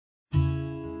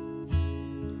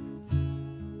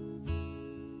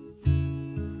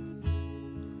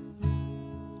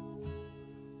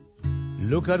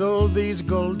Look at all these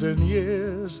golden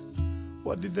years,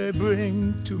 what did they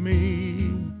bring to me?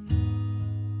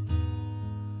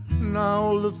 Now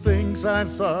all the things I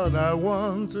thought I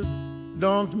wanted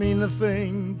don't mean a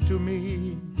thing to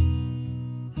me.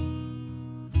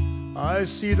 I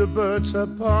see the birds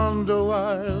upon the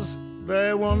wires,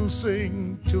 they won't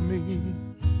sing to me.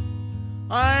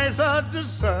 I thought the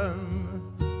sun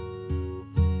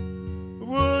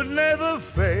would never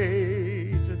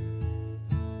fade.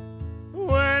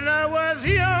 When I was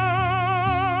young,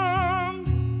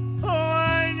 oh,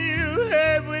 I knew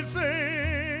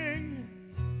everything.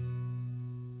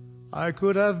 I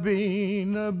could have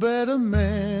been a better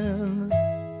man,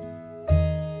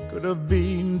 could have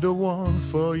been the one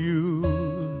for you.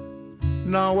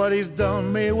 Now what is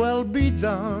done may well be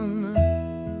done,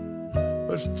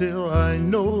 but still I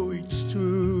know it's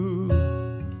true.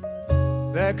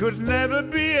 There could never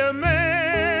be a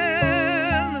man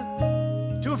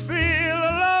to feel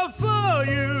a love for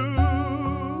you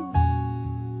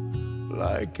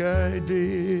like I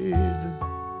did,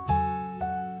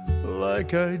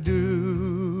 like I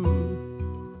do.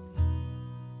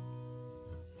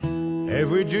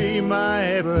 Every dream I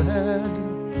ever had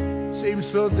seems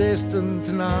so distant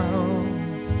now.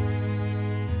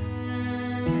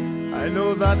 I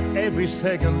know that every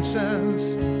second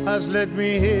chance has led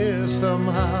me here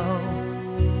somehow.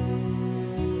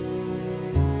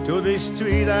 To this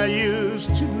street I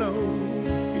used to know,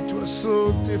 it was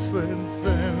so different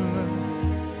then.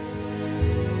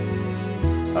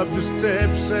 Up the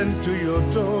steps and to your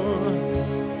door,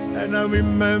 and I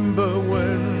remember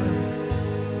when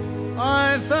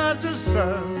I thought the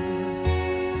sun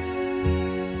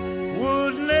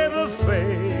would never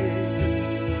fade.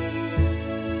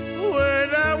 When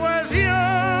I was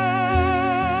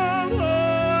young, oh,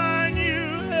 I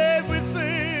knew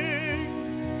everything.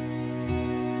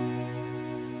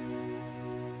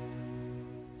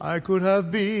 I could have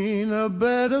been a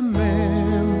better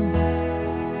man,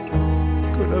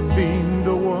 could have been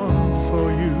the one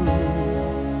for you.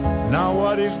 Now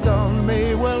what is done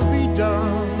may well be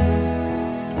done,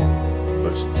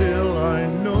 but still I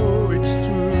know it's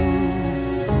true.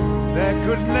 There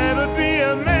could never be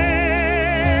a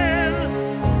man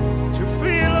to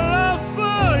feel a love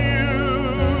for you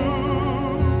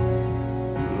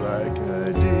like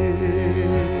I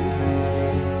did,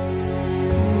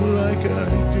 like I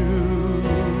do.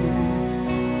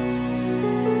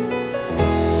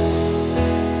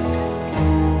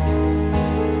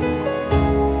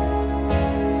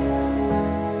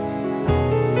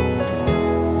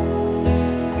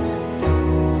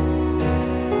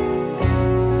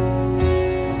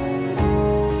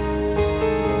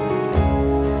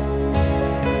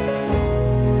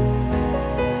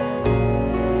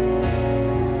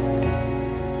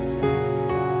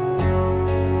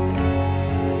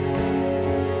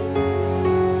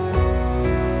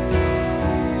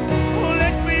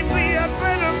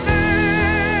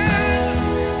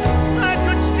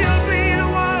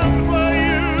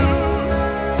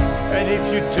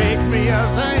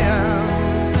 As I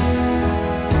am,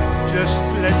 just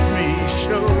let me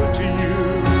show to you,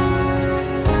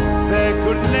 there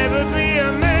could never be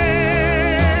a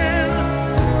man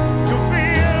to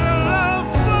feel a love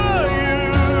for you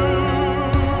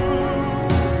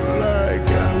like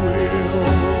I will,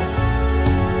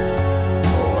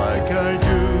 or like I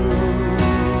do.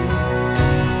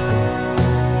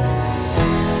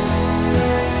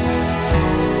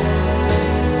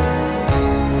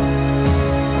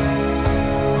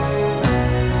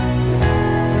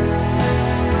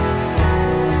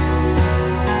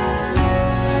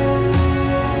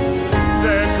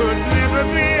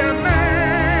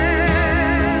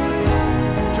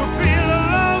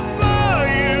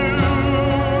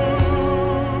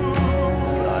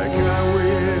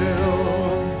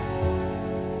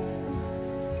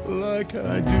 Like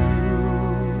I do.